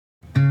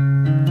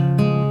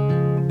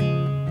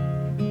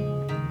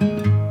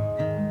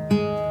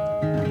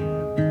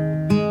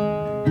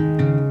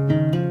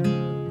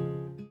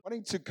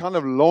to kind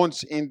of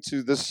launch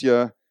into this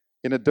year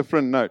in a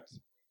different note.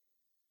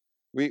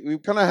 We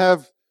kind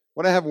of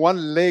want to have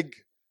one leg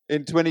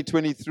in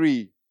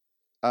 2023,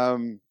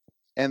 and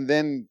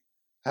then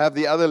have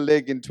the other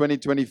leg in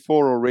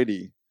 2024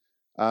 already.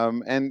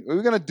 And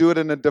we're going to do it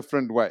in a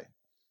different way.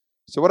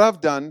 So what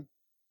I've done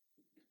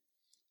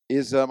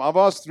is I've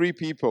asked 3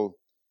 people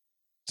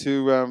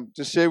to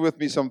share with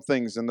me some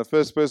things. And the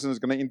first person is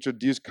going to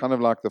introduce kind of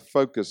like the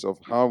focus of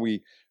how we're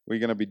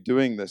going to be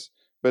doing this.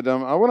 But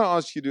I want to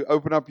ask you to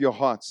open up your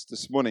hearts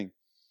this morning.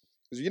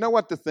 Because you know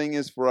what the thing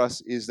is for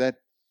us is that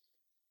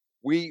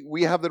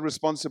we have the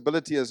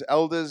responsibility as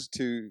elders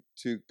to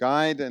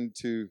guide and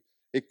to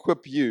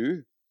equip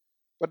you.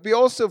 But we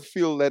also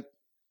feel that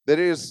there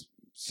is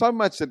so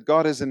much that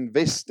God is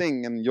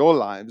investing in your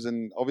lives.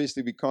 And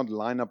obviously we can't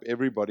line up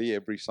everybody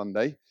every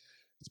Sunday.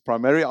 It's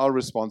primarily our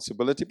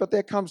responsibility, but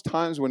there comes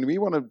times when we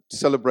want to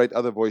celebrate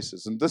other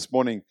voices, and this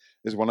morning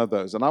is one of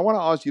those. And I want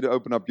to ask you to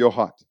open up your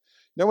heart.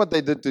 You know what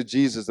they did to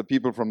Jesus, the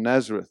people from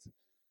Nazareth?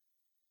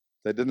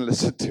 They didn't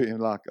listen to him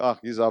like,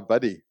 he's our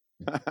buddy.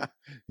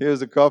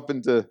 Here's a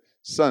carpenter's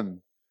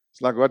son.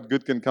 It's like, what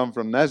good can come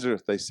from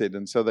Nazareth, they said.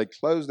 And so they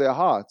closed their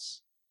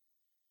hearts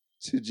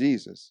to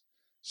Jesus.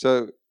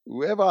 So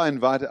whoever I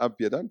invite up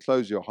here, don't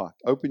close your heart.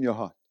 Open your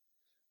heart.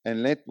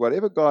 And let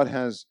whatever God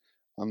has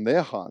on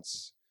their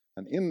hearts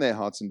and in their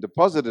hearts and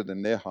deposited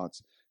in their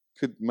hearts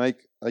could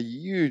make a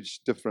huge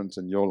difference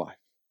in your life.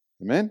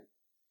 Amen?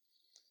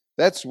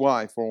 That's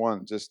why, for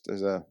one, just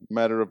as a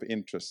matter of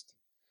interest,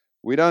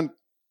 we don't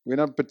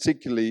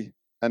particularly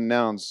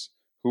announce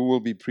who will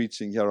be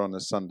preaching here on a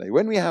Sunday.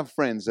 When we have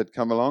friends that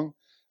come along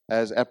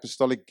as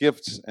apostolic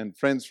gifts and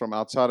friends from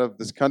outside of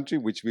this country,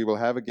 which we will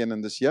have again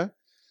in this year,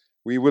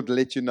 we would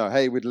let you know,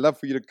 hey, we'd love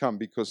for you to come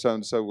because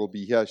so-and-so will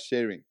be here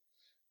sharing.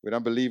 We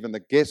don't believe in the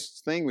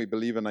guests thing. We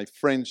believe in a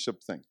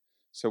friendship thing.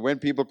 So when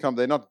people come,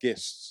 they're not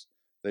guests.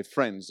 They're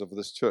friends of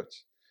this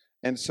church.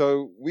 And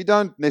so we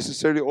don't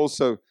necessarily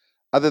also,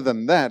 other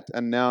than that,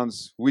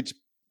 announce which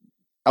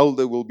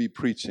elder will be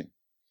preaching.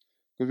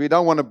 Because we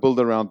don't want to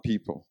build around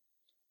people.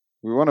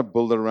 We want to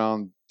build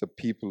around the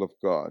people of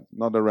God,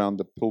 not around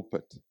the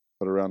pulpit,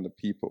 but around the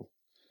people.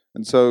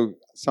 And so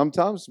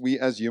sometimes we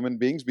as human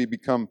beings, we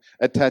become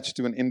attached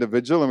to an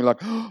individual and we're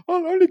like, I'll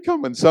only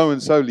come when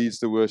so-and-so leads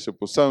the worship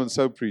or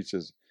so-and-so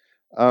preaches.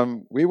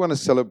 We want to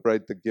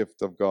celebrate the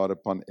gift of God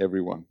upon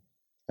everyone.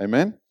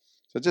 Amen?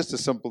 So just a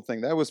simple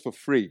thing. That was for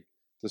free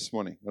this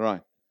morning. All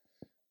right.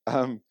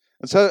 And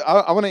so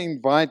I want to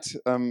invite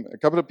a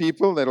couple of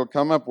people that will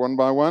come up one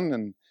by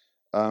one.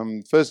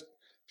 And first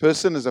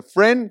person is a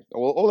friend.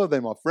 All of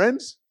them are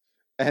friends.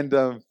 And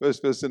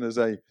first person is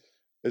a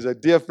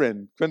dear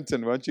friend.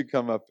 Quentin, why don't you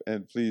come up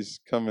and please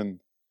come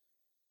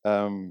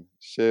and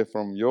share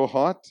from your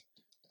heart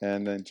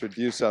and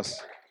introduce us.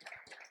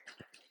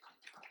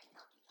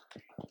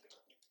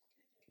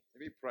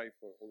 Let me pray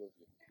for all of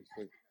you.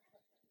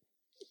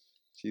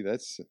 Gee,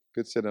 that's a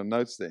good set of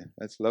notes there.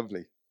 That's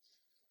lovely.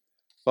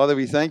 Father,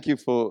 we thank you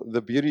for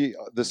the beauty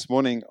this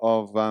morning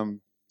of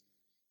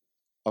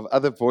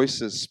other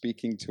voices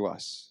speaking to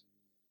us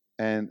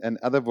and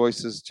other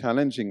voices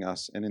challenging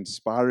us and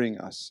inspiring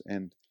us.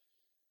 And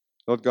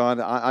Lord God,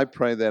 I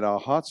pray that our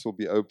hearts will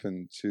be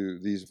open to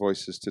these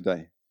voices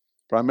today.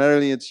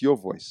 Primarily, it's your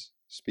voice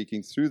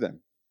speaking through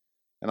them.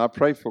 And I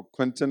pray for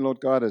Quentin,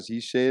 Lord God, as he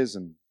shares,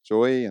 and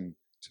Joy and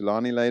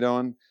Tulani later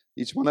on.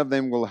 Each one of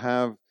them will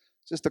have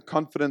just a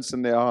confidence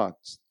in their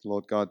hearts,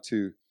 Lord God,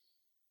 to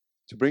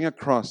bring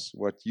across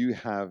what you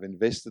have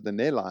invested in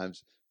their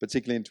lives,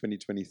 particularly in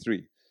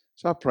 2023.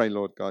 So I pray,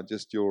 Lord God,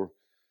 just your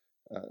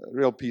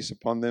real peace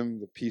upon them,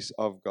 the peace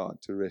of God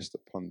to rest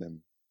upon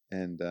them,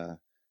 and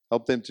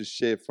help them to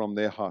share from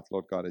their heart,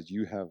 Lord God, as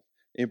you have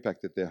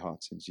impacted their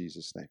hearts in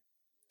Jesus' name.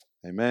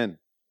 Amen.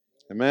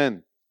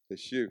 Amen.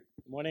 Bless you.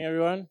 Morning,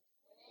 everyone.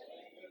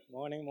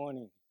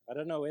 Morning. I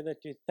don't know whether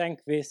to thank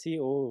Vesi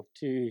or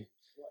to...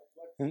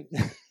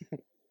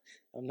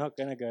 I'm not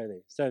going to go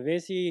there. So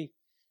Vesi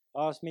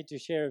asked me to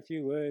share a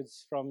few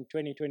words from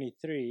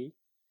 2023.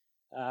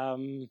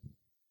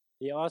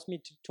 He asked me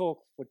to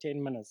talk for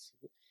 10 minutes.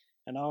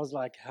 And I was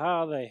like,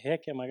 how the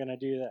heck am I going to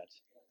do that?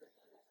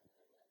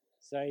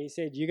 So he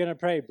said, you're going to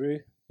pray, bro.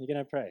 You're going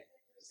to pray.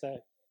 So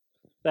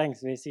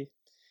thanks, Vesi.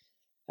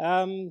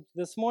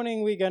 This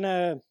morning we're going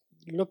to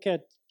look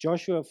at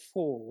Joshua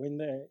 4,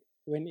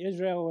 when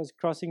Israel was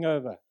crossing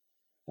over.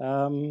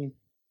 And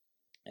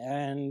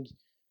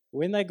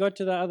when they got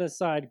to the other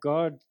side,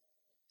 God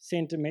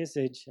sent a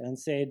message and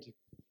said,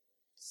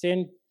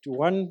 send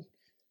one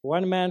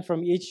man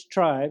from each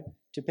tribe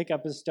to pick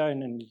up a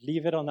stone and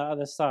leave it on the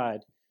other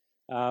side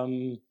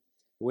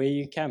where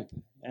you camp.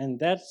 And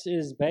that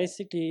is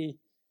basically,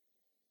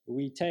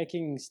 we're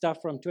taking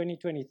stuff from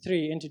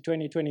 2023 into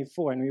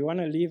 2024, and we want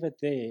to leave it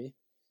there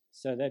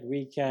so that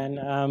we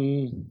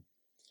can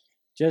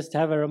just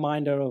have a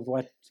reminder of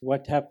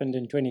what happened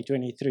in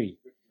 2023.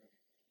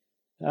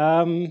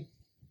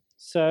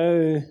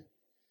 So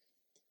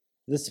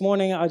this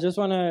morning, I just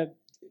want to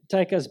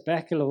take us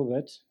back a little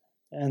bit.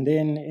 And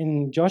then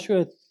in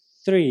Joshua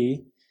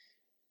 3,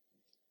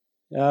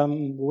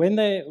 when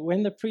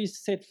the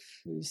priests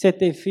set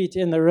their feet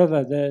in the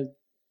river,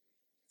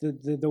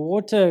 the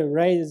water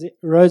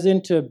rose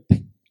into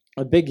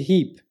a big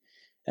heap,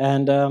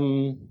 and I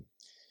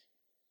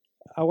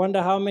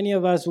wonder how many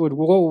of us would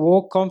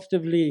walk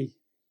comfortably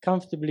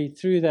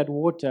through that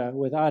water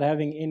without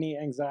having any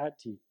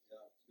anxiety.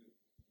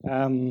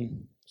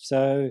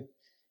 So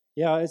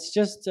yeah, it's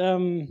just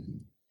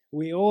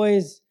we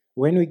always,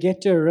 when we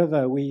get to a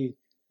river, we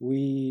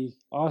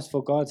ask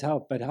for God's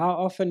help, but how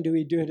often do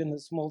we do it in the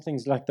small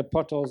things like the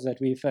potholes that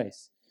we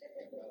face?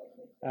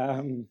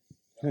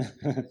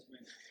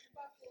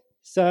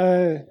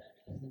 So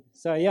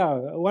yeah,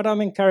 what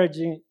I'm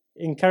encouraging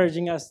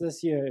us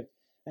this year,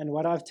 and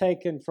what I've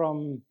taken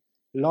from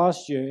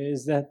last year,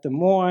 is that the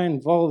more I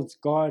involved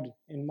God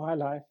in my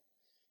life,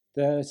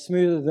 the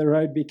smoother the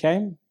road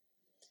became.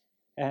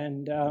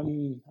 And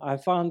I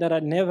found that I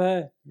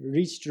never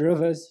reached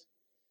rivers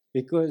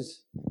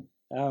because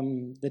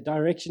the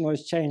direction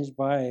was changed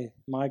by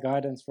my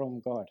guidance from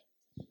God.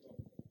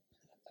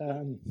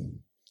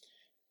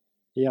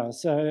 Yeah,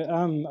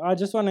 so I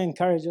just want to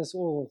encourage us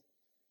all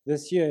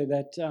this year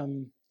that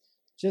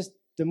just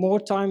the more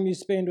time you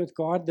spend with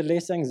God, the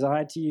less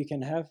anxiety you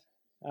can have.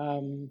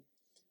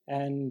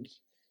 And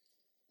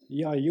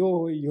yeah,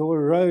 your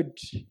road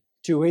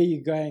to where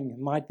you're going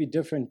might be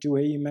different to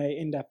where you may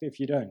end up if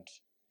you don't.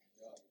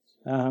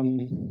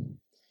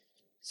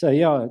 So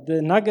yeah,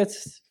 the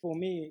nuggets for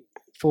me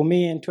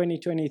in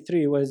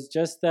 2023 was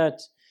just that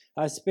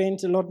I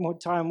spent a lot more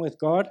time with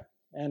God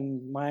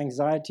and my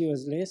anxiety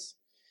was less.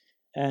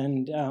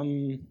 And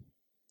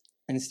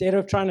instead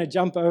of trying to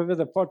jump over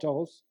the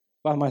potholes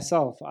by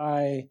myself,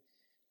 I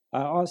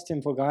asked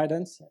him for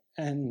guidance,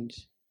 and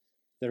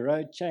the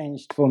road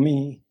changed for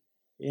me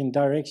in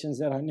directions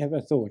that I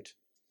never thought.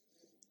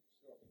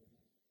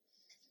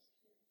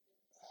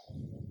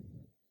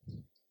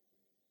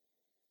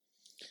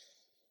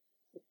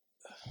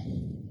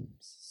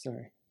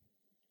 Sorry.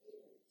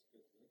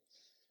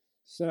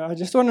 So I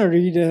just want to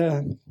read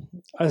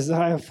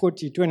Isaiah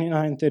 40,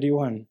 29 to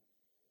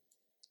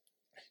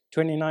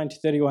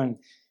 31.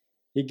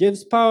 He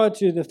gives power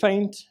to the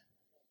faint,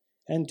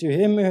 and to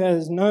him who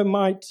has no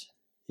might,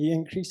 he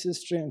increases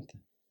strength.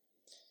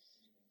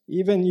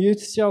 Even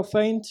youth shall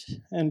faint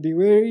and be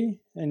weary,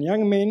 and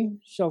young men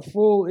shall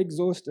fall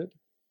exhausted.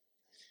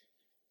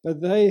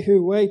 But they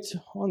who wait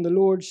on the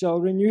Lord shall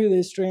renew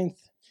their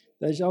strength.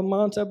 They shall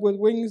mount up with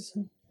wings,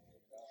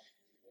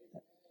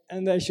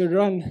 and they shall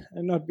run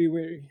and not be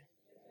weary.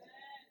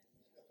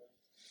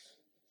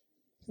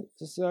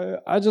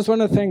 So I just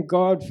want to thank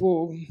God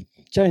for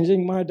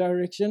changing my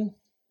direction.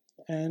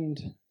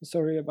 And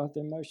sorry about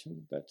the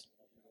emotion, but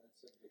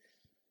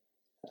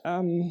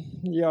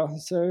yeah,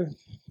 so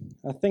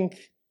I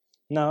think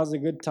now's a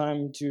good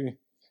time to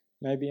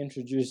maybe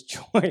introduce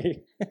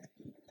Joy.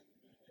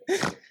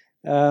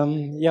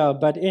 Yeah,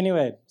 but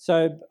anyway,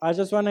 so I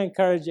just want to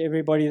encourage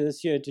everybody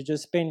this year to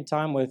just spend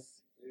time with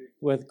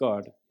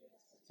God,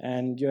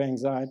 and your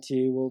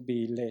anxiety will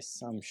be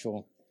less, I'm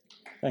sure.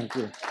 Thank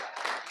you.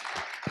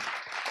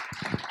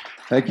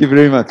 Thank you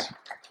very much.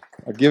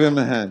 Give him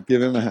a hand.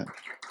 Give him a hand.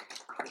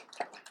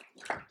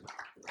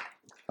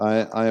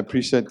 I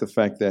appreciate the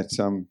fact that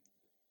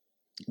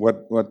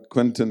what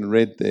Quentin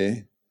read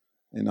there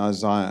in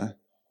Isaiah,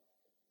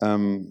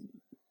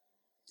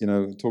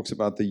 talks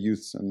about the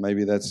youth, and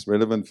maybe that's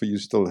relevant for you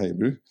still,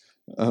 Hebrew.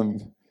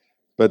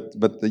 But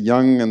the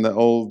young and the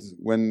old,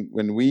 when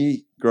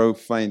we grow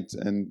faint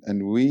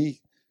and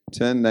we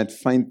turn that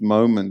faint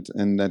moment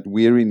and that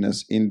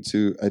weariness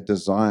into a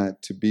desire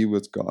to be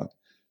with God,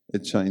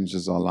 it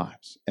changes our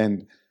lives.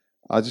 And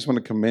I just want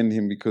to commend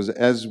him, because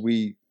as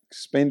we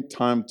spent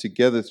time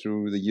together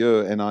through the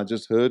year, and I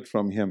just heard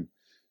from him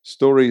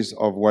stories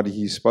of what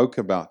he spoke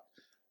about,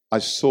 I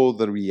saw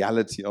the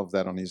reality of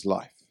that on his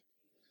life,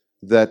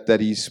 that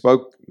he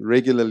spoke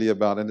regularly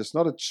about. And it's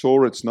not a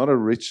chore, it's not a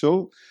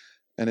ritual,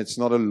 and it's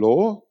not a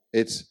law.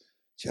 It's,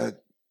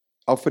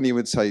 often he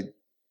would say,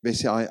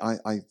 Bessie,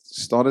 I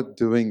started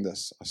doing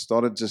this. I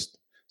started just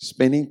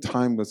spending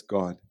time with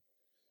God,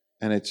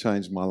 and it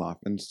changed my life.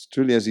 And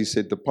truly, as he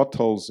said, the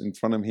potholes in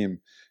front of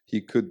him, he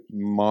could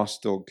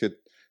master, could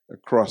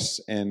cross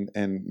and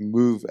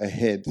move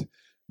ahead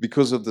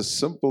because of the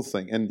simple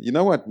thing. And you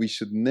know what? We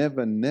should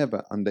never,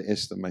 never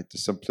underestimate the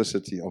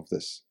simplicity of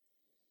this.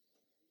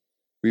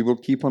 We will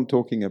keep on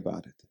talking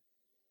about it.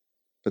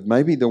 But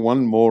maybe the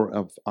one more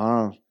of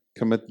our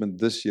commitment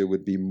this year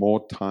would be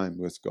more time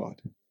with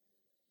God.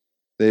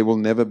 There will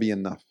never be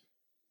enough.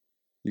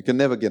 You can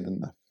never get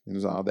enough.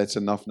 That's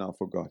enough now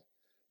for God.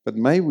 But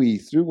may we,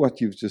 through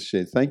what you've just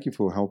shared, thank you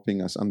for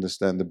helping us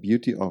understand the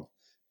beauty of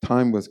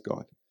time with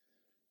God.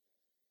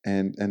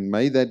 And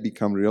may that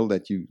become real,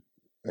 that you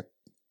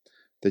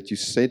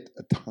set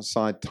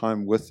aside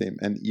time with Him,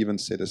 and even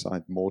set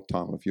aside more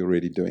time if you're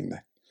already doing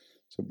that.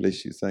 So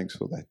bless you. Thanks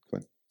for that,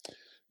 Quinn.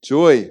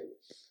 Joy.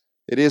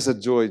 It is a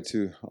joy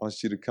to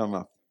ask you to come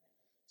up.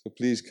 So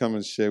please come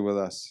and share with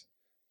us.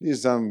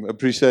 Please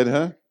appreciate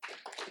her.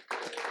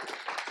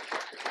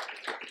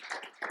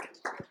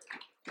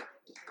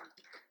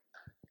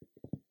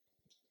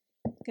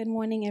 Good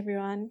morning,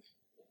 everyone.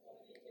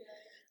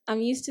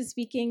 I'm used to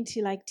speaking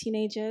to like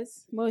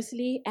teenagers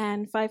mostly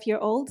and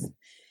 5-year-olds.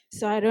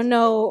 So I don't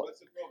know.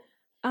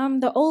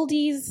 The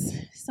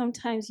oldies,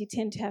 sometimes you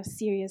tend to have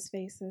serious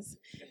faces.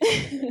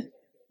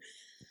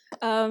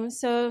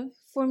 So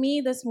for me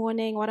this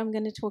morning, what I'm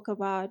going to talk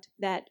about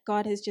that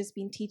God has just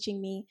been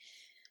teaching me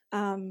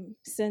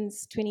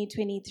since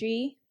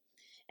 2023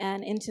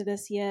 and into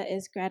this year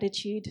is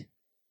gratitude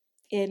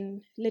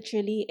in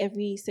literally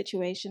every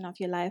situation of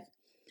your life.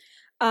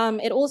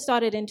 It all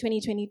started in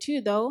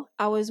 2022, though.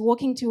 I was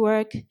walking to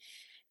work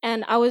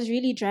and I was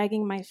really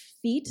dragging my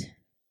feet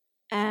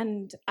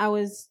and I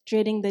was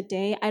dreading the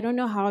day. I don't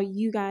know how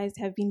you guys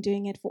have been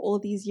doing it for all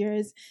these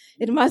years.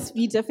 It must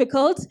be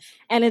difficult,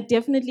 and it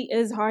definitely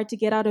is hard to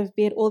get out of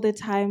bed all the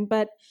time.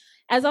 But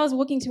as I was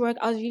walking to work,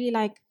 I was really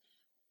like,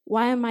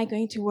 why am I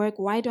going to work?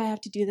 Why do I have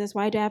to do this?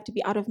 Why do I have to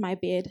be out of my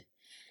bed?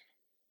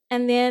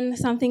 And then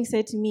something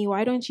said to me,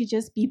 why don't you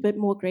just be a bit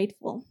more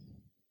grateful?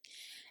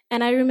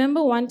 And I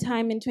remember one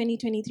time in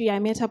 2023, I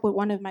met up with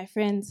one of my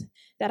friends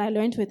that I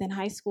learned with in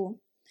high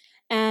school.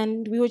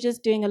 And we were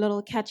just doing a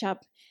little catch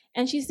up.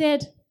 And she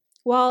said,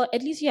 well,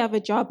 at least you have a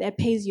job that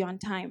pays you on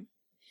time.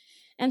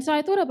 And so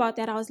I thought about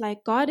that. I was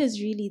like, God is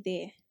really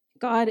there.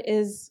 God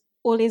is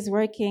always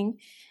working.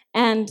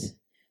 And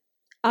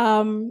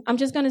I'm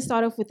just going to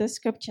start off with a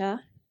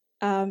scripture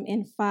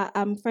in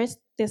 1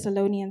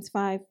 Thessalonians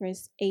 5,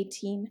 verse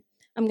 18.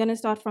 I'm going to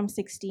start from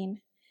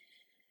 16.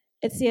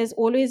 It says,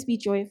 always be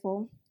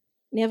joyful.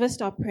 Never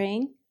stop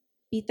praying.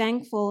 Be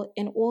thankful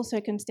in all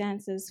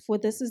circumstances, for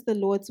this is the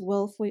Lord's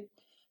will for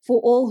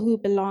all who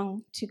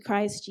belong to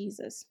Christ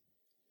Jesus.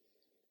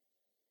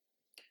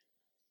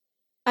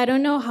 I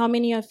don't know how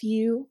many of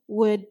you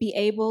would be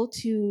able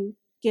to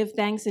give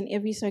thanks in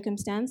every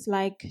circumstance,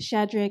 like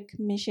Shadrach,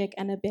 Meshach,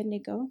 and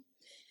Abednego.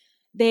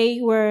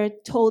 They were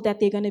told that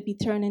they're going to be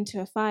thrown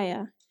into a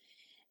fire.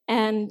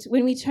 And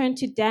when we turn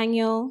to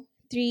Daniel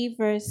 3,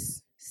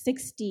 verse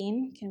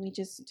 16, can we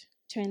just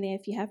turn there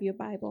if you have your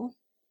Bible?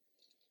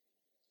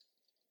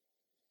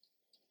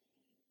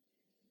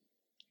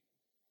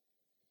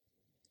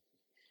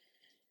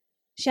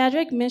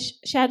 Shadrach,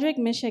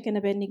 Meshach, and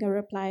Abednego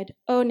replied,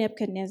 O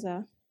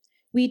Nebuchadnezzar,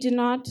 we do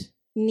not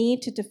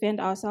need to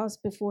defend ourselves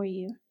before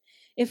you.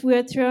 If we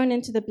are thrown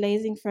into the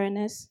blazing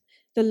furnace,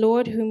 the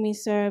Lord whom we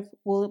serve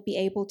will be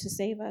able to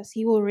save us.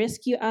 He will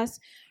rescue us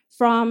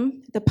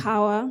from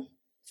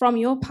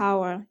your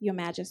power, your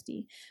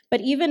majesty.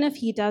 But even if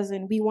he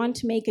doesn't, we want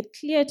to make it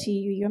clear to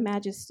you, your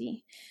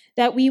majesty,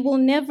 that we will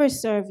never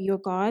serve your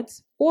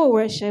gods or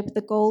worship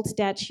the gold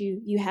statue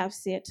you have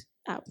set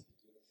up.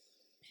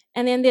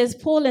 And then there's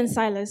Paul and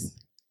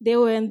Silas. They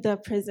were in the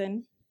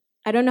prison.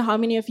 I don't know how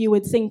many of you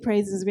would sing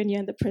praises when you're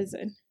in the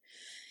prison.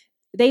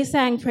 They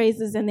sang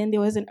praises, and then there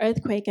was an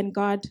earthquake, and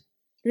God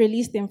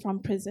released them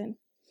from prison.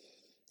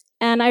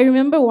 And I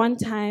remember one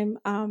time,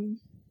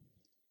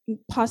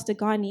 Pastor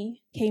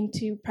Ghani came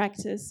to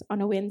practice on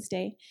a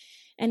Wednesday,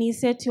 and he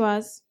said to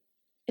us,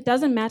 it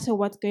doesn't matter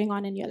what's going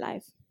on in your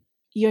life.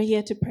 You're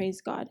here to praise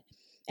God.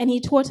 And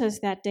he taught us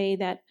that day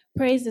that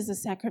praise is a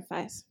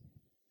sacrifice.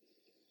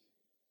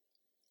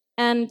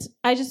 And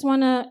I just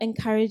want to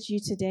encourage you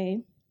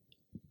today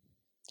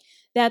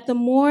that the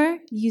more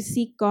you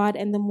seek God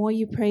and the more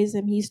you praise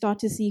him, you start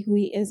to see who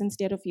he is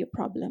instead of your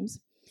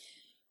problems.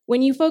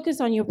 When you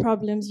focus on your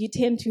problems, you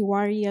tend to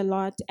worry a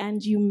lot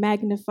and you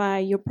magnify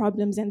your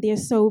problems and they're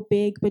so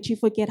big, but you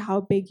forget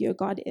how big your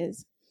God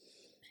is.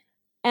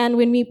 And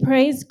when we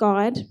praise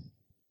God,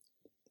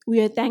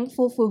 we are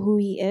thankful for who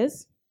he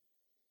is.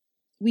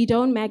 We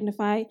don't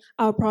magnify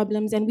our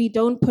problems and we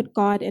don't put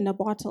God in a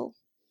bottle.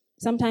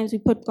 Sometimes we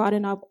put God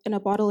in a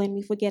bottle and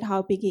we forget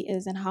how big he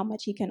is and how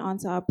much he can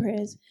answer our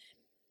prayers.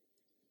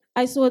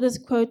 I saw this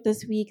quote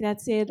this week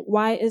that said,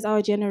 why is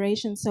our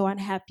generation so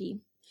unhappy?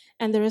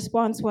 And the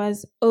response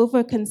was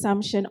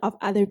overconsumption of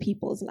other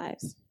people's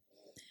lives.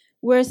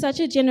 We're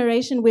such a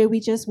generation where we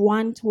just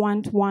want,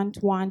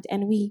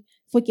 and we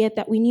forget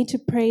that we need to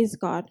praise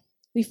God.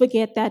 We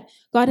forget that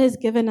God has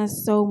given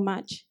us so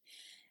much.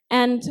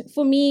 And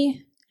for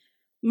me,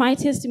 my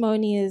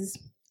testimony is,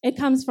 it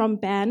comes from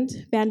band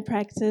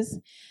practice.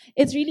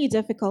 It's really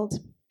difficult.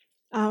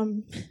 I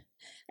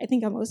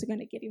think I'm also going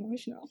to get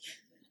emotional.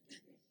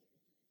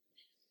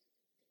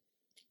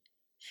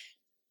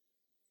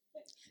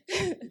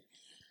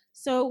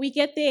 So we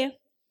get there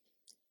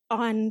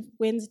on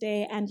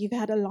Wednesday and you've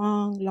had a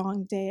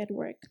long day at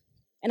work.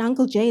 And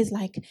Uncle Jay is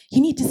like, you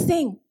need to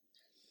sing.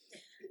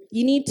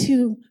 You need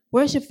to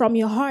worship from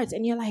your heart.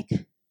 And you're like,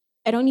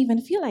 I don't even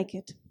feel like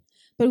it.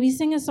 But we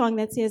sing a song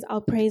that says, I'll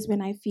praise when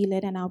I feel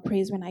it and I'll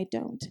praise when I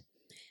don't.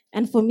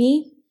 And for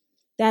me,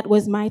 that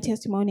was my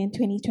testimony in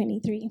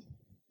 2023.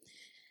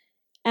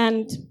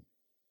 And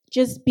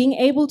just being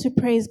able to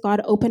praise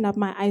God opened up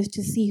my eyes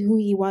to see who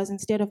he was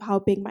instead of how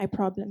big my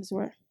problems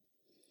were.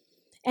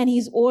 And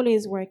he's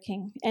always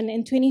working. And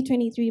in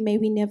 2023, may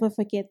we never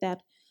forget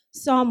that.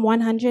 Psalm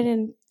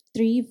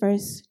 103,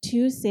 verse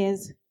 2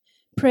 says,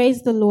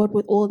 praise the Lord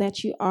with all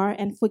that you are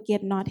and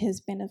forget not his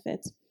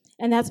benefits.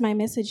 And that's my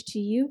message to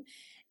you.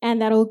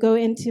 And that'll go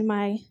into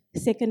my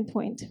second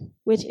point,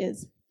 which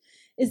is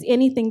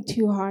anything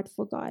too hard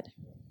for God?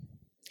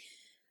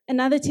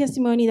 Another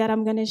testimony that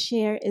I'm going to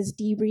share is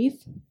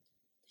debrief.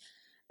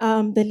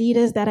 The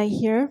leaders that are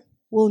here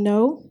will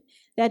know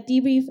that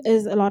debrief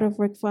is a lot of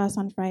work for us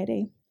on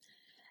Friday.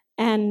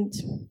 And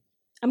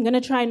I'm going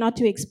to try not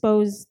to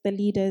expose the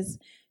leaders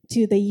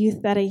to the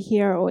youth that are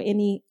here or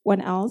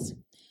anyone else.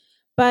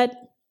 But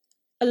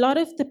a lot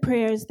of the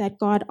prayers that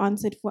God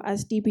answered for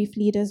us debrief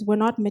leaders were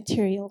not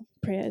material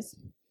prayers.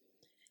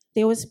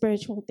 They were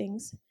spiritual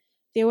things.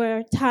 There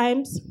were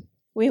times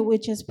where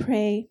we'd just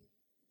pray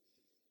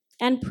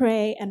and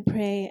pray and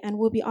pray, and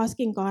we'll be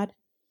asking God,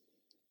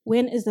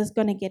 when is this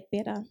going to get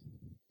better?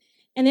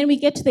 And then we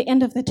get to the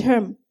end of the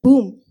term,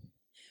 boom,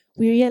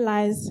 we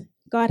realize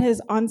God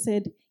has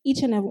answered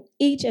each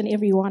and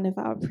every one of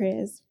our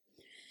prayers.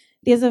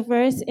 There's a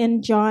verse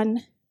in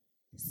John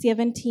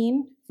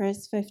 17,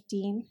 verse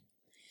 15,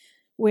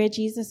 where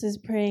Jesus is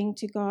praying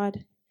to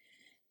God,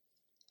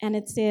 and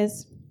it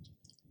says,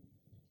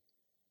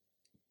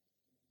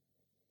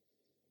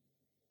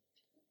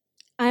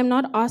 I am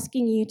not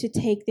asking you to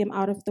take them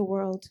out of the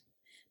world,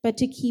 but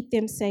to keep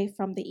them safe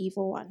from the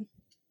evil one.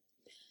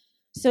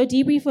 So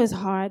debrief was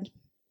hard,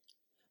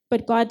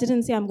 but God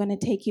didn't say, I'm going to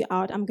take you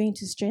out, I'm going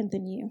to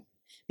strengthen you,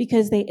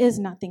 because there is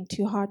nothing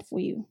too hard for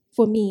you,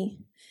 for me.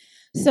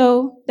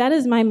 So that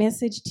is my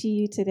message to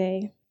you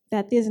today,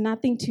 that there's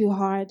nothing too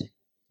hard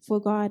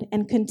for God,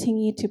 and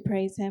continue to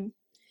praise him.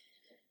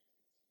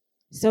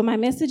 So my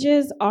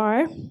messages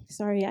are,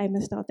 sorry, I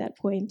missed out that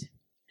point.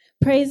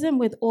 Praise him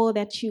with all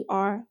that you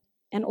are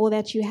and all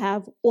that you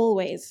have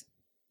always.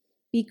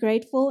 Be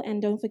grateful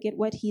and don't forget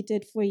what he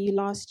did for you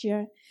last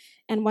year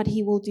and what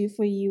he will do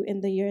for you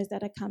in the years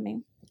that are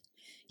coming.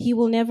 He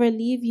will never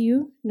leave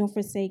you nor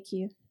forsake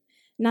you.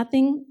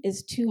 Nothing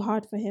is too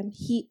hard for him.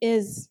 He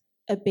is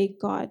a big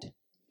God,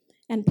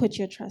 and put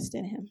your trust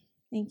in him.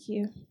 Thank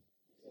you.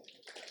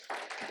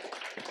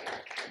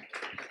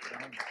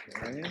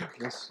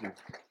 Bless you.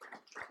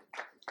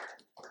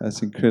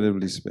 That's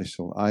incredibly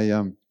special. I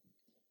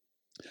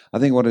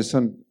think what is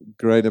so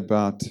great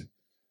about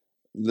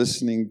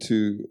listening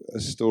to a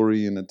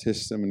story and a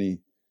testimony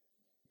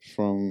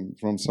from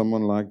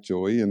someone like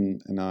Joy,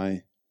 and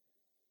I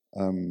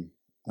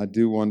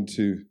do want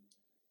to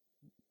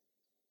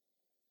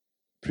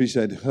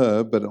appreciate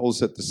her, but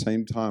also at the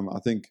same time, I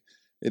think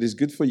it is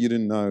good for you to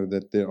know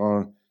that there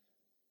are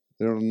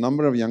a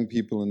number of young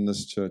people in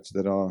this church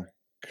that are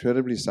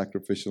incredibly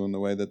sacrificial in the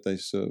way that they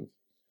serve.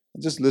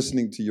 And just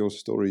listening to your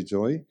story,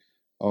 Joy,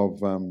 of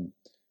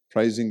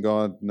praising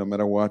God no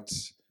matter what,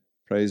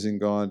 praising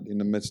God in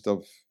the midst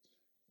of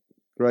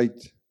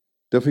great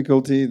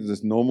difficulty,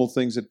 there's normal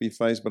things that we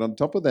face, but on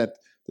top of that,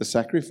 the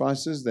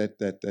sacrifices that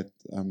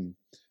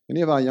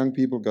many of our young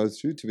people go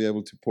through to be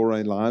able to pour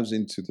our lives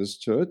into this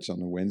church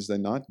on a Wednesday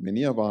night.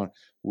 Many of our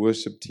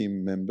worship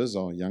team members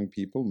are young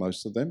people,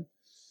 most of them,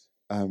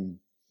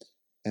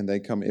 and they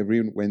come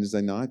every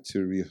Wednesday night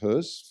to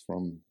rehearse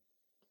from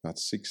about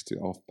 6 to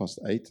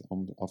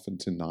 8:30, often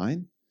to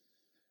 9.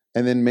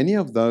 And then many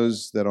of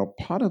those that are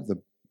part of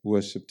the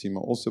worship team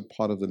are also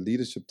part of the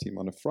leadership team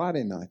on a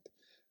Friday night,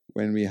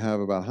 when we have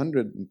about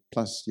 100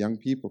 plus young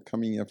people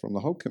coming here from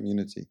the whole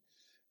community,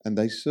 and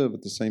they serve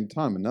at the same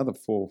time. Another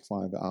 4 or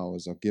 5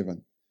 hours are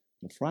given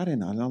on a Friday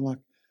night. And I'm like,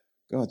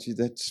 God, gee,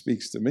 that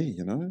speaks to me,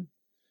 you know.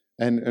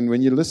 And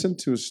when you listen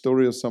to a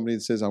story of somebody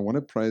that says, I want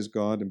to praise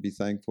God and be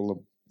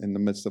thankful in the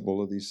midst of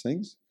all of these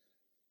things,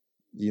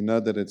 you know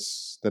that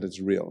it's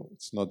real.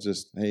 It's not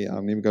just, hey,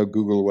 I'm going to go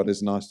Google what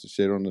is nice to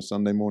share on a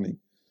Sunday morning.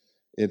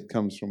 It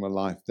comes from a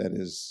life that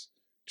is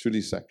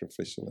truly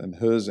sacrificial, and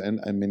hers and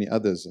many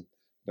others. I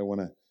don't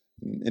want to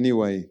in any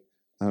way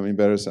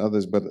embarrass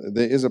others, but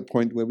there is a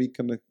point where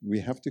we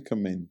have to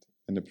commend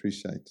and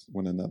appreciate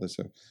one another.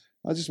 So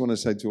I just want to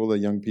say to all the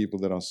young people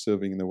that are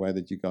serving in the way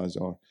that you guys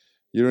are,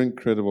 you're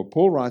incredible.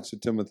 Paul writes to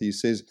Timothy, he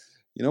says,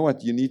 you know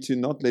what, you need to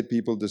not let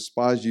people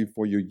despise you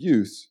for your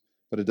youth,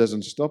 but it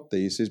doesn't stop there.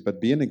 He says, but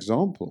be an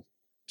example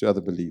to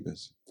other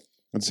believers.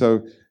 And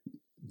so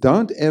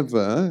don't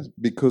ever,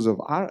 because of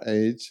our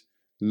age,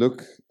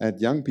 look at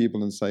young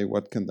people and say,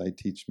 what can they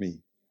teach me?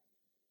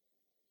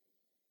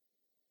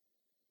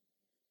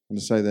 I'm going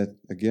to say that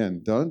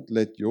again. Don't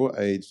let your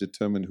age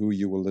determine who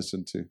you will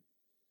listen to.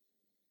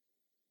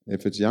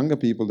 If it's younger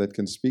people that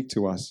can speak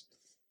to us,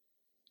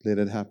 let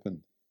it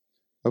happen.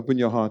 Open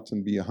your heart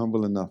and be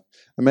humble enough.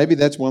 And maybe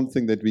that's one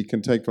thing that we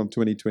can take from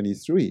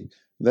 2023.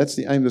 That's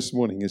the aim this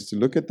morning, is to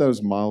look at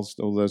those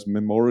milestones, those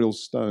memorial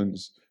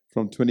stones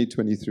from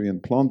 2023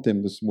 and plant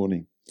them this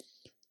morning.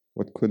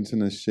 What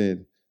Quentin has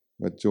shared,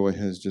 what Joy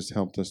has just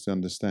helped us to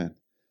understand.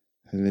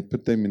 And then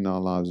put them in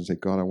our lives and say,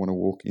 God, I want to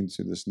walk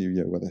into this new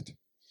year with it.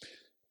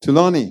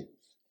 Tulani,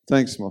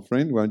 thanks, my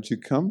friend. Won't you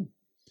come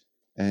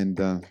and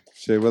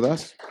share with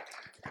us?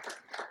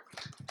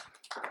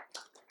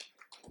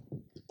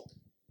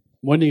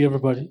 Morning,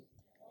 everybody.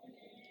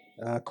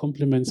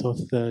 Compliments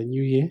of the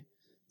new year.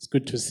 It's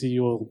good to see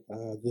you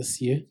all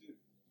this year.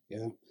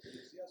 Yeah.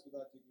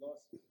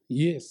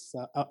 Yes,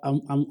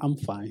 I'm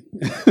fine.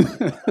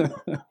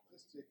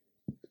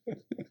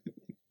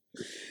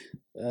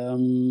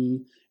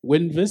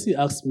 When Vessi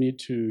asked me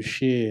to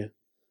share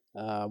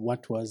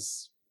what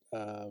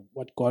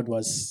what God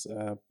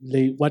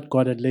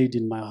had laid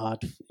in my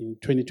heart in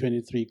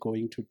 2023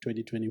 going to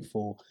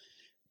 2024,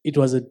 it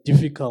was a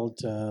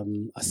difficult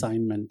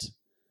assignment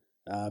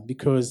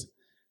because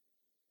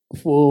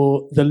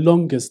for the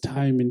longest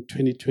time in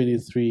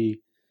 2023,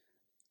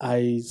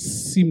 I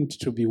seemed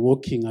to be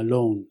walking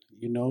alone.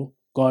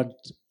 God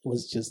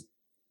was just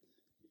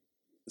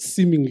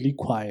seemingly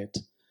quiet.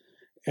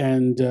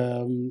 And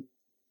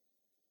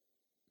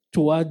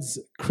towards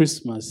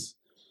Christmas,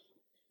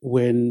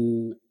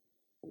 when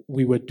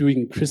we were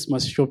doing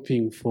Christmas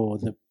shopping for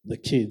the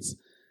kids,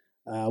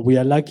 we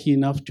are lucky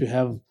enough to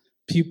have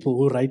people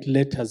who write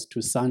letters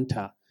to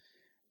Santa.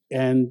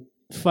 And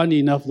funny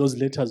enough, those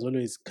letters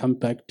always come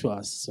back to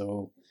us.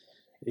 So,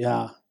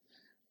 yeah,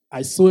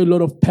 I saw a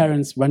lot of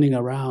parents running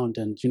around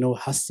and,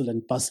 hustle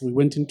and bustle. We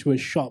went into a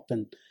shop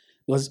and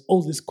there was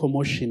all this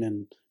commotion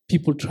and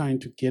people trying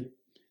to get,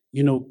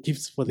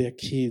 gifts for their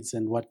kids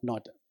and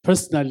whatnot.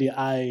 Personally,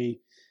 I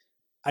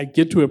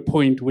get to a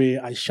point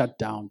where I shut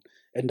down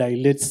and I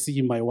let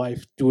see my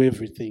wife do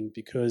everything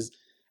because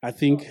I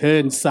think her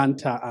and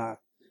Santa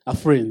are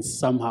friends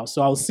somehow.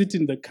 So I'll sit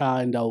in the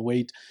car and I'll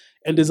wait.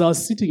 And as I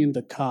was sitting in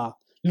the car,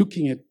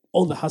 looking at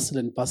all the hustle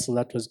and bustle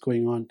that was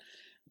going on,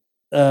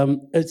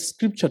 a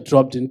scripture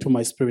dropped into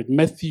my spirit,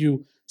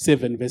 Matthew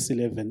 7, verse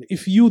 11.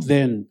 If you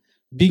then,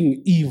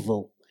 being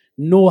evil,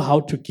 know how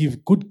to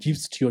give good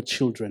gifts to your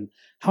children,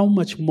 how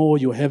much more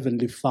your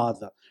heavenly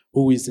Father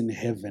who is in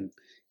heaven,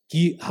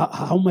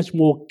 how much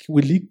more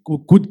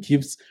good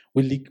gifts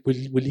will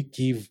he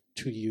give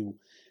to you?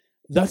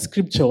 That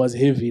scripture was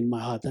heavy in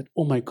my heart that,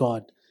 oh my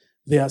God,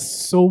 there are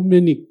so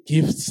many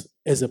gifts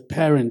as a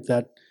parent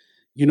that,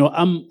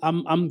 I'm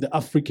the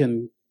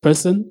African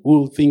person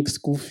who thinks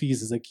school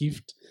fees is a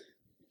gift.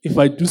 If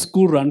I do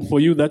school run for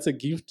you, that's a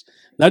gift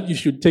that you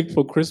should take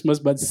for Christmas.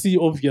 But C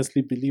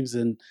obviously believes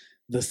in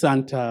the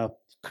Santa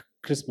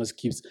Christmas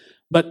gifts.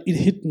 But it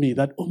hit me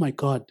that, oh my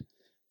God,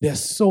 there are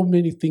so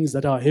many things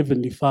that our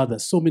Heavenly Father,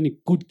 so many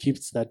good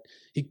gifts that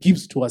He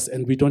gives to us,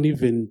 and we don't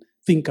even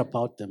think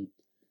about them,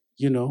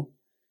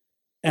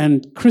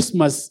 And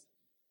Christmas,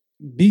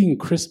 being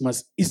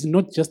Christmas, is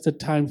not just a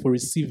time for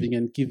receiving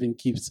and giving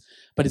gifts,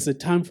 but it's a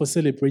time for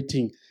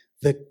celebrating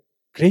the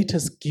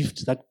greatest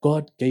gift that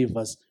God gave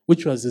us,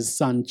 which was His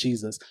Son,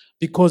 Jesus,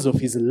 because of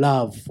His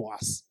love for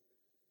us.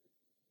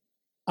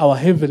 Our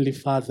Heavenly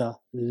Father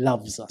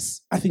loves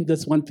us. I think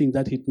that's one thing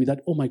that hit me,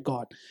 that, oh my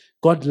God,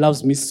 God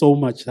loves me so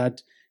much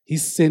that He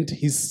sent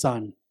His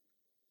Son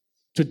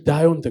to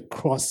die on the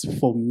cross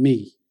for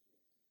me.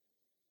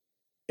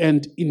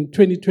 And in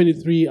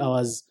 2023, I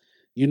was,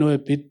 a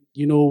bit,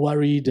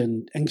 worried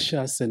and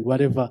anxious and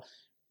whatever.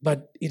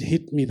 But it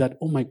hit me that,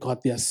 oh my God,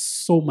 there's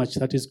so much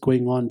that is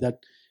going on that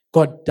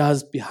God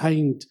does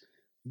behind,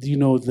 the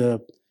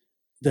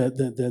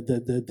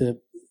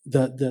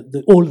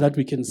all that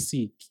we can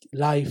see: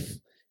 life,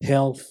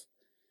 health,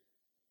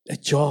 a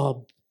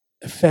job,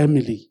 a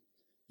family,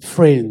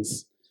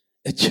 friends,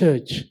 a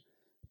church,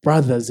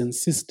 brothers and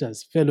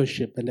sisters,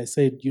 fellowship. And I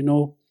said,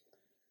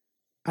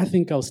 I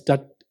think I'll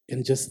start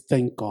and just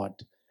thank God.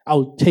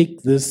 I'll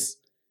take this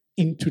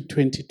into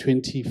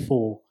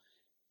 2024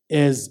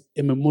 as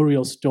a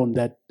memorial stone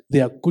that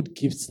there are good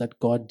gifts that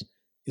God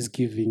is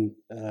giving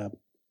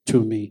to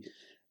me.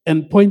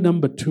 And point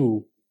number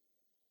 2,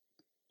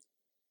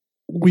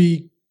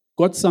 we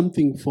got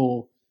something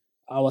for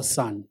our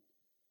son.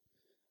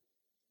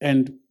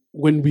 And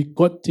when we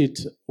got it,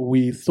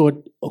 we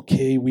thought,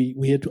 okay,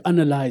 we had to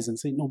analyze and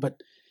say, no,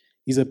 but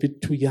he's a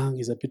bit too young,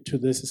 he's a bit too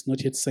this, it's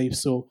not yet safe.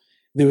 So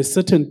there were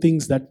certain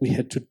things that we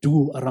had to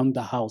do around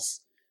the house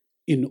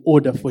in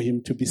order for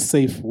him to be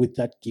safe with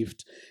that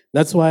gift.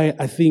 That's why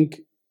I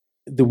think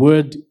the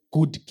word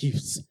good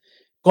gifts,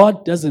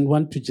 God doesn't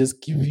want to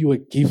just give you a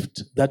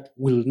gift that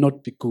will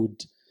not be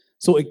good.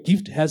 So a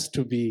gift has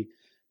to be,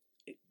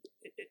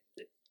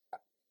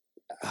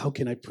 how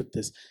can I put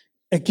this?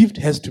 A gift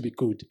has to be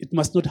good. It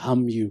must not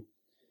harm you.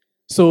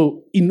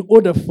 So in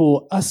order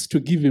for us to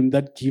give him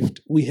that gift,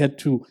 we had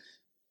to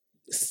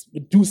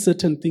do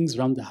certain things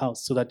around the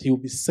house so that he will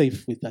be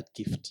safe with that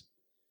gift.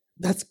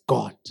 That's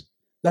God.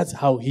 That's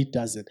how He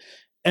does it.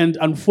 And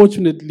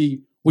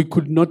unfortunately, we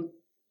could not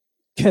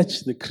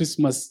catch the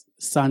Christmas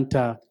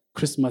Santa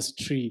Christmas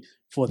tree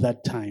for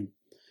that time.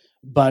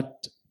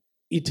 But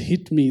it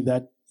hit me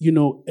that,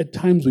 at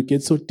times we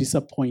get so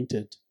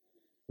disappointed.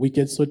 We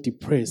get so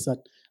depressed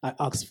that I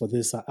asked for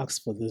this,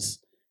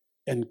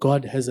 and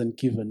God hasn't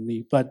given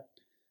me. But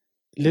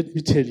let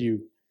me tell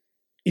you,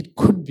 it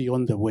could be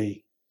on the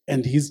way.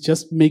 And He's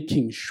just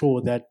making sure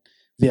that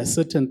there are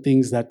certain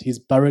things that He's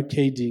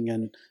barricading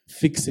and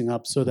fixing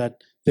up so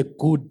that the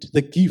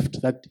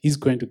gift that He's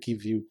going to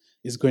give you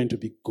is going to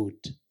be good.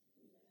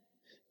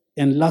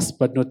 And last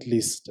but not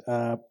least,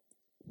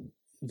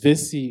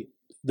 Vessi,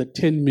 the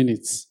 10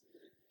 minutes,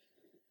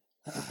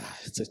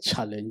 it's a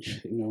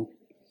challenge,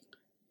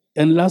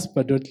 And last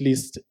but not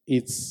least,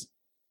 it's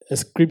a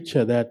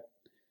scripture that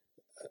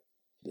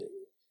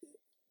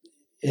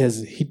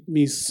has hit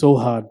me so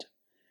hard.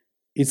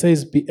 It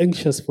says, be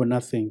anxious for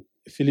nothing.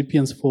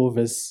 Philippians 4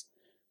 verse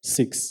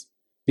 6.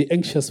 Be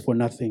anxious for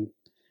nothing,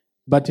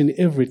 but in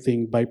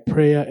everything by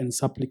prayer and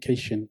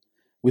supplication,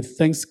 with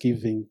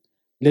thanksgiving,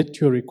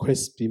 let your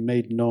requests be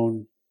made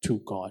known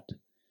to God.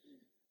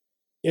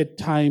 At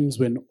times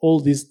when all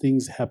these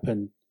things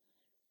happen,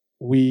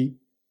 we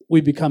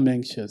become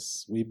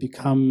anxious. We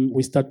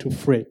start to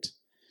fret.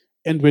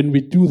 And when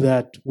we do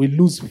that, we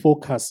lose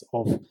focus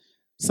of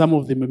some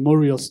of the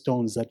memorial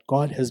stones that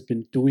God has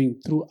been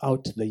doing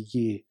throughout the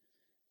year.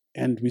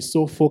 And we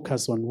so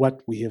focus on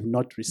what we have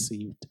not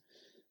received.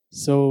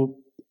 So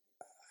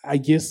I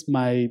guess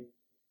my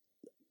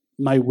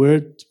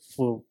word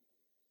for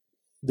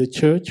the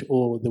church,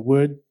 or the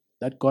word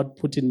that God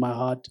put in my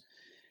heart,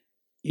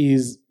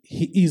 is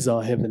He is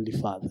our Heavenly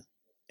Father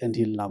and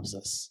He loves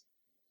us.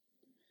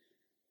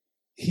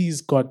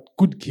 He's got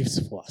good gifts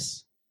for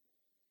us.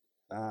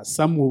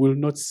 Some we will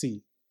not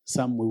see,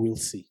 some we will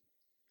see.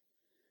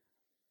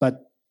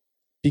 But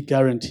be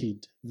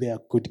guaranteed they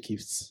are good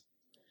gifts.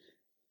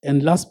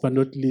 And last but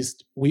not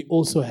least, we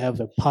also have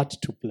a part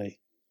to play.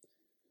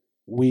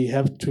 We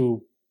have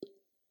to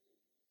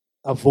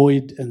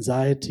avoid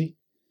anxiety.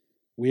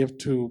 We have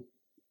to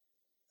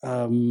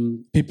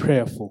be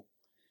prayerful.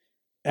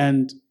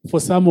 And for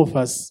some of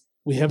us,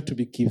 we have to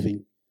be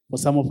giving. For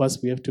some of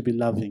us, we have to be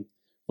loving.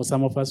 For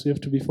some of us, we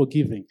have to be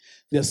forgiving.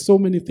 There are so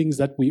many things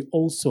that we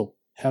also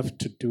have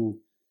to do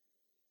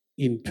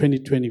in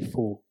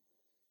 2024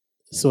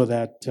 so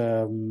that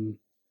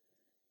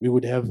we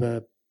would have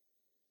a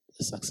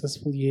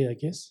successful year, I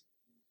guess.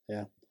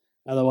 Yeah.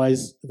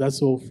 Otherwise,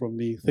 that's all from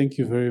me. Thank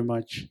you very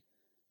much.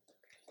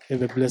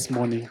 Have a blessed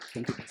morning.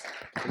 Thank you.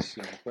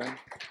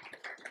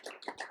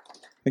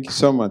 Thank you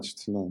so much,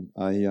 Talon.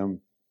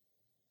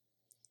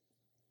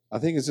 I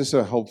think it's just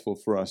so helpful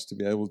for us to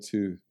be able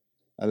to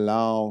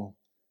allow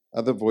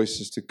other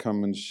voices to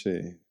come and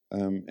share.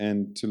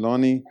 And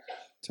Tulani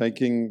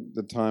taking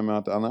the time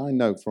out, and I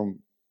know from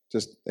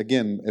just,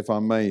 again, if I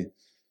may,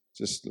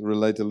 just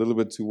relate a little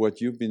bit to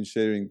what you've been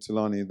sharing,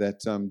 Tulani,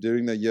 that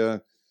during the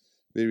year,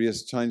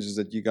 various changes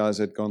that you guys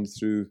had gone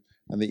through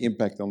and the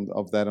impact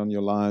of that on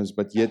your lives,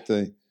 but yet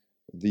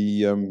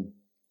the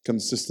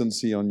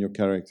consistency on your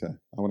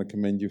character. I want to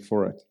commend you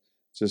for it.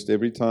 Just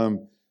every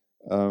time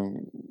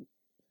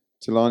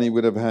Tulani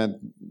would have had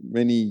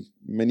many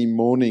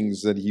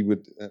mornings that he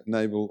would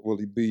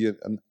be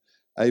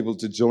able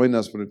to join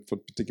us for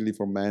particularly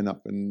for Man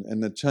Up,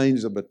 and it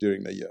changed a bit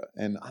during the year.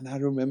 And I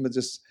remember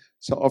just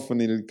so often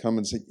he would come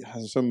and say, yeah,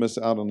 I so miss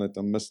out on it,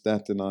 I missed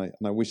that, and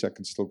I wish I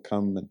could still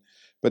come.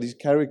 But his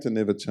character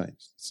never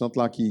changed. It's not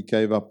like he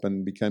gave up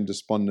and became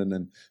despondent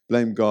and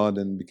blamed God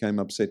and became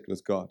upset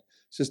with God.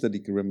 It's just that he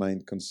could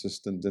remain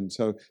consistent. And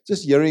so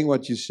just hearing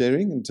what you're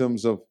sharing in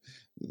terms of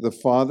the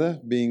Father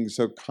being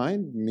so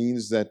kind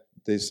means that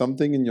there's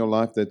something in your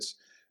life that's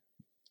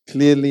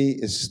clearly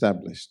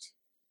established,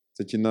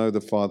 that you know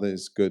the Father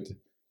is good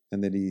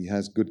and that He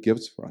has good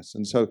gifts for us.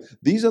 And so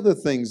these are the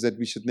things that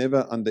we should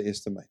never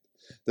underestimate.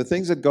 The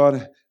things that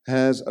God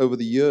has over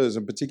the years,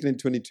 and particularly in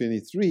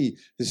 2023,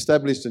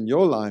 established in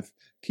your life,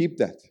 keep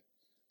that.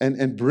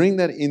 And bring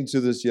that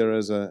into this year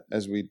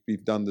as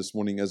we've done this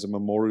morning as a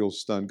memorial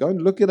stone. Go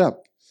and look it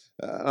up.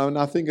 And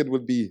I think it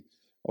would be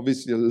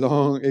obviously a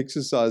long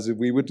exercise if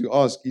we were to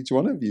ask each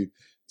one of you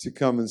to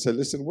come and say,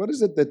 listen, what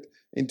is it that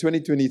in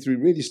 2023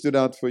 really stood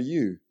out for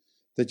you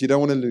that you don't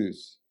want to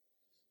lose?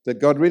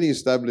 That God really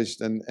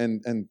established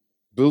and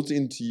built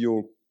into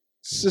your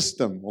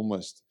system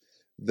almost,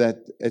 that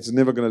it's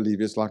never going to leave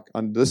you. It's like,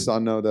 and this I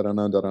know that I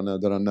know that I know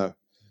that I know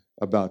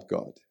about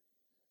God.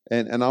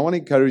 And I want to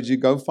encourage you,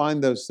 go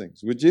find those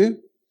things, would you?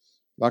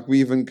 Like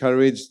we've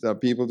encouraged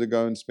people to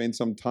go and spend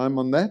some time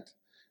on that.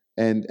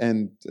 And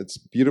it's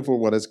beautiful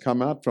what has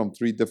come out from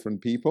 3 different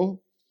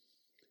people.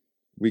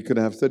 We could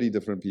have 30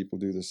 different people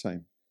do the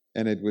same.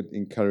 And it would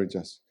encourage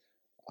us.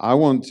 I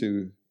want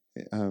to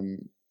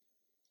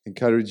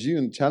encourage you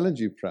and challenge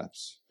you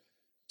perhaps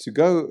to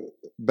go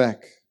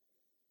back.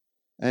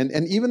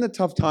 And even the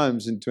tough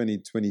times in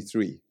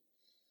 2023,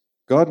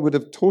 God would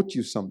have taught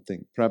you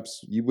something.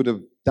 Perhaps you would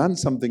have done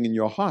something in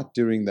your heart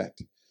during that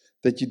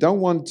you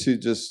don't want to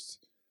just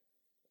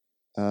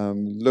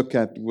look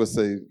at with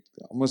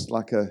almost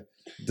like a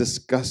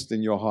disgust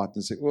in your heart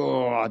and say,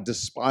 oh, I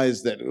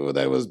despise that. Oh,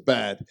 that was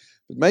bad.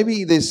 But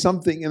maybe there's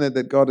something in it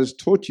that God has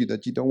taught you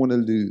that you don't want to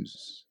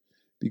lose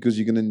because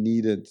you're going to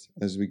need it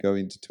as we go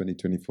into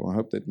 2024. I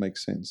hope that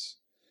makes sense.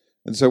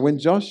 And so when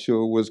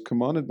Joshua was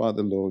commanded by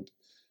the Lord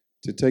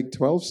to take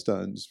 12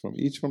 stones from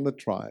each from the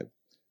tribe,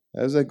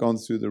 as they'd gone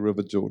through the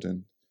river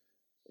Jordan,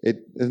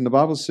 and the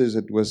Bible says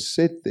it was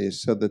set there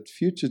so that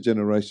future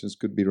generations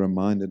could be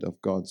reminded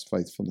of God's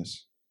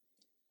faithfulness.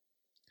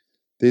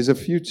 There's a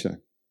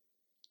future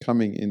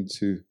coming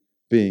into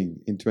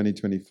being in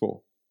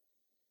 2024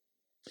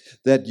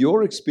 that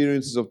your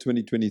experiences of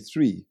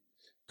 2023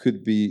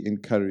 could be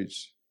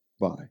encouraged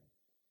by.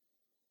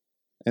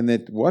 And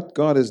that what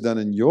God has done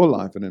in your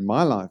life and in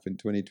my life in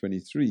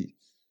 2023,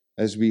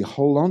 as we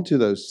hold on to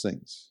those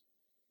things,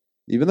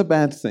 even the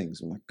bad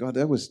things, I'm like, God,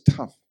 that was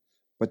tough,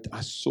 but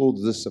I saw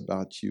this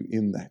about you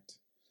in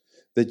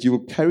that you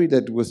will carry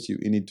that with you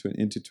into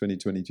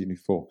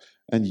 2024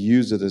 and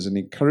use it as an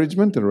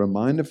encouragement, a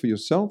reminder for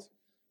yourself,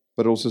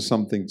 but also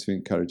something to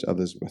encourage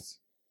others with.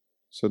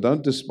 So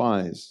don't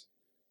despise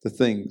the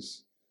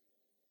things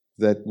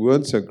that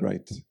weren't so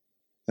great,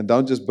 and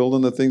don't just build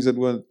on the things that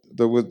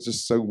were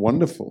just so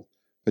wonderful,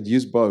 but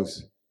use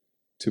both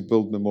to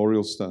build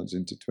memorial stones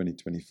into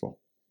 2024.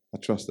 I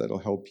trust that'll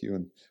help you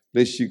and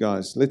bless you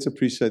guys. Let's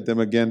appreciate them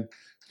again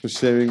for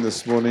sharing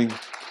this morning.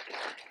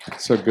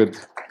 So good.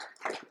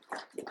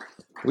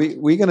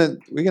 We're gonna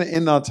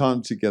end our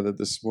time together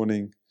this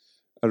morning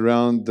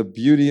around the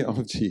beauty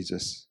of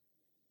Jesus.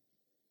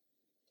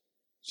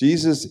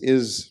 Jesus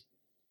is,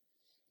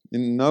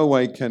 in no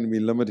way can we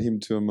limit him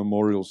to a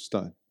memorial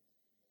stone.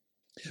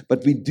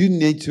 But we do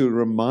need to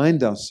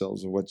remind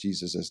ourselves of what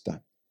Jesus has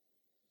done.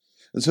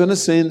 And so in a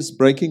sense,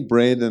 breaking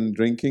bread and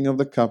drinking of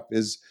the cup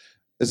is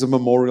a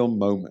memorial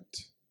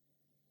moment.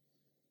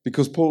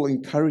 Because Paul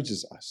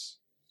encourages us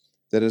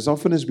that as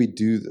often as we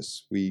do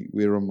this, we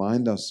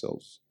remind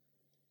ourselves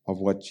of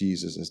what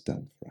Jesus has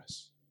done for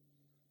us.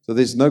 So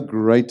there's no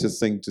greater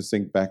thing to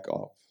think back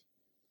of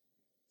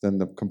than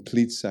the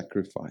complete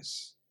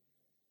sacrifice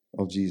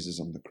of Jesus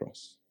on the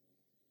cross.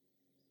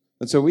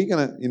 And so we're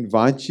going to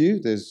invite you.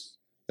 There's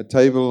a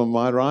table on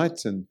my right,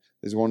 and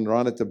there's one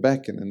right at the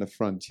back and in the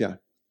front here.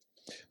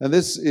 And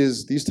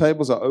these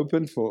tables are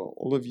open for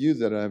all of you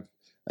that have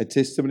a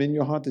testimony in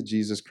your heart that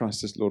Jesus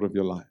Christ is Lord of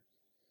your life.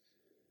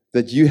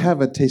 That you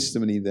have a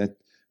testimony that,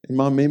 in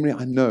my memory,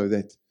 I know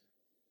that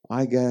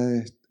I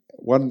go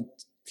one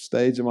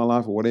stage of my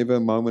life or whatever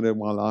moment of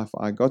my life,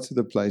 I got to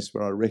the place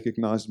where I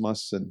recognized my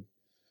sin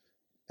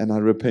and I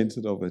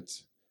repented of it.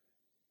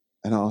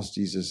 And I asked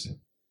Jesus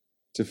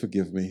to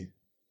forgive me.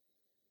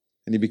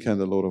 And he became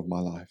the Lord of my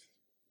life.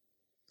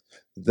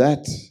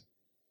 That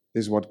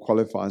is what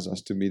qualifies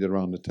us to meet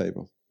around the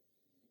table.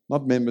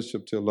 Not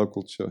membership to a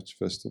local church,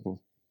 first of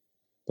all,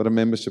 but a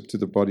membership to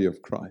the body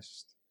of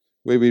Christ,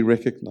 where we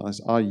recognize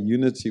our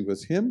unity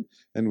with him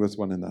and with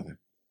one another.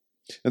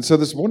 And so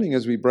this morning,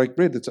 as we break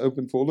bread, it's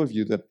open for all of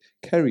you that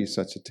carry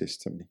such a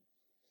testimony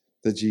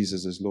that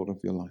Jesus is Lord of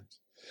your lives.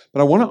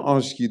 But I want to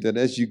ask you that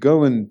as you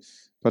go and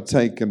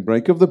partake and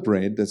break of the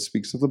bread that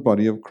speaks of the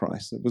body of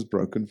Christ that was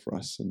broken for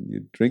us, and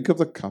you drink of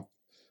the cup,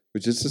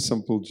 which is a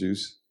simple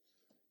juice,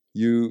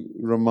 you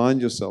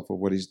remind yourself of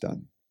what he's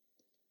done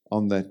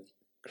on that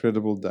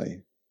credible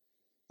day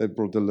that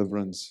brought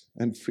deliverance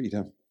and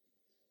freedom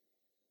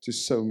to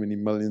so many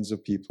millions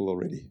of people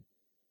already.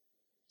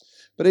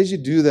 But as you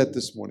do that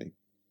this morning,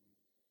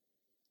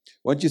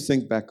 why don't you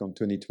think back on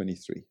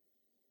 2023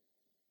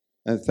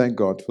 and thank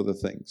God for the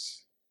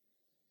things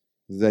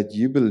that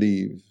you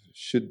believe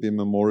should be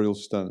memorial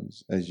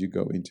stones as you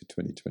go into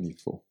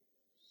 2024.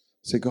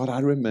 Say, God, I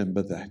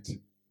remember that.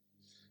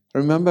 I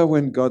remember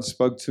when God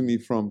spoke to me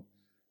from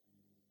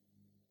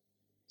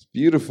this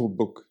beautiful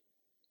book,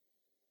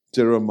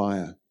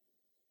 Jeremiah.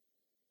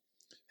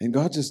 And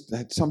God just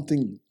had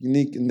something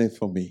unique in there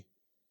for me.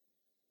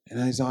 And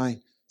as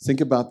I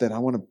think about that, I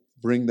want to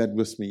bring that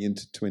with me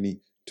into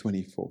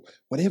 2024.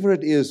 Whatever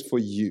it is for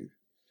you,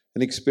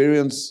 an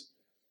experience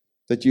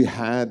that you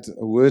had,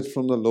 a word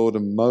from the Lord, a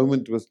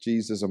moment with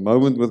Jesus, a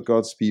moment with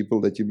God's people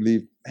that you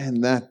believe,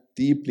 man, that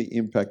deeply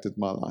impacted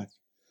my life.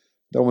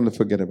 Don't want to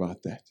forget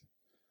about that.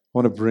 I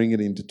want to bring it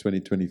into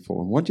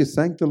 2024. And want you to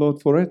thank the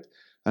Lord for it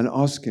and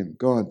ask him,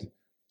 God,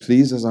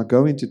 please, as I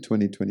go into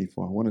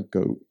 2024, I want to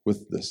go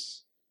with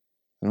this.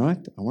 All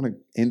right? I want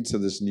to enter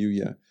this new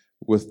year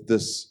with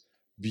this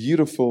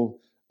beautiful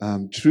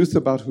truth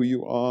about who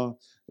you are,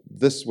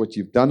 this, what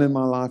you've done in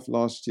my life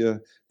last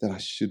year, that I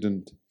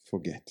shouldn't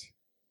forget.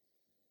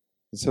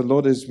 And so,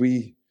 Lord, as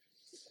we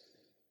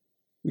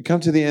come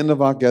to the end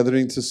of our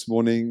gathering this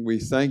morning, we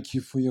thank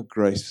you for your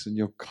grace and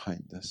your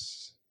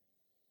kindness.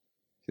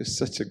 You're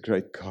such a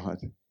great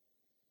God.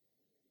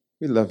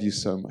 We love you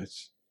so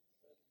much.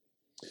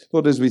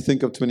 Lord, as we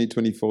think of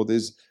 2024,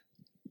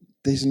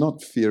 there's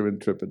not fear and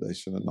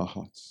trepidation in our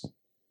hearts.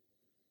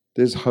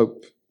 There's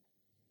hope.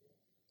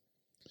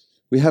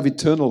 We have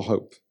eternal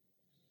hope.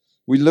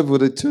 We live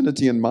with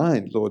eternity in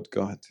mind, Lord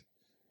God.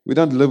 We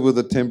don't live with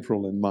the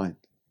temporal in mind.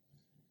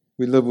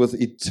 We live with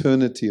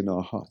eternity in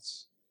our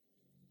hearts.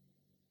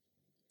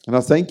 And I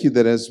thank you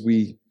that as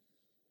we,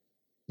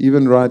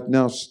 even right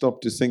now,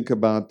 stop to think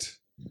about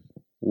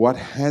what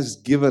has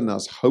given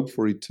us hope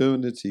for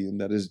eternity,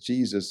 and that is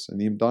Jesus and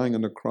him dying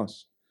on the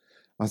cross.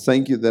 I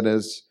thank you that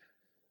as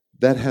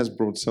that has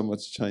brought so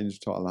much change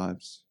to our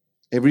lives.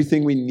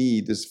 Everything we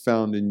need is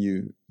found in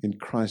you, in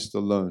Christ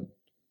alone.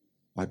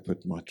 I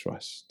put my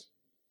trust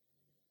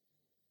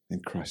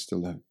in Christ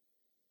alone.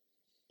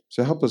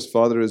 So help us,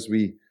 Father, as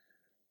we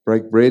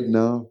break bread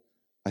now.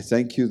 I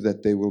thank you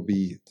that there will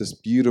be this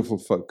beautiful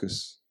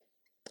focus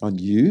on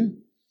you.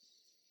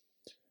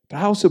 But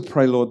I also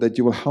pray, Lord, that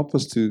you will help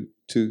us to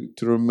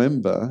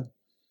remember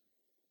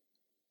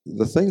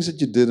the things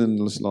that you did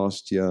in this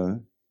last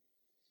year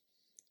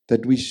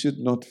that we should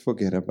not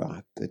forget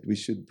about, that we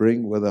should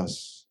bring with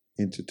us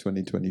into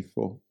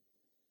 2024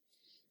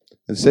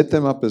 and set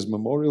them up as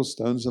memorial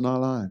stones in our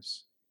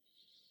lives.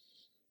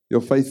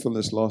 Your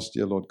faithfulness last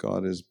year, Lord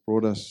God, has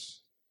brought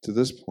us to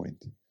this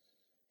point.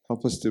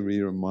 Help us to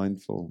be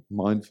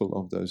mindful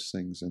of those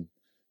things and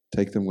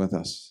take them with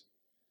us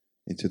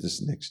into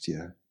this next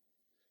year.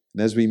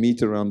 And as we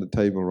meet around the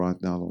table right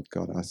now, Lord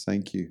God, I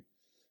thank you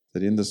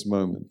that in this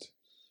moment,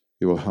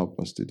 you will help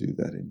us to do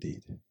that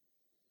indeed.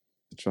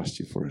 I trust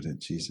you for it in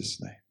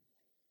Jesus' name.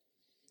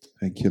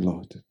 Thank you,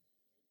 Lord.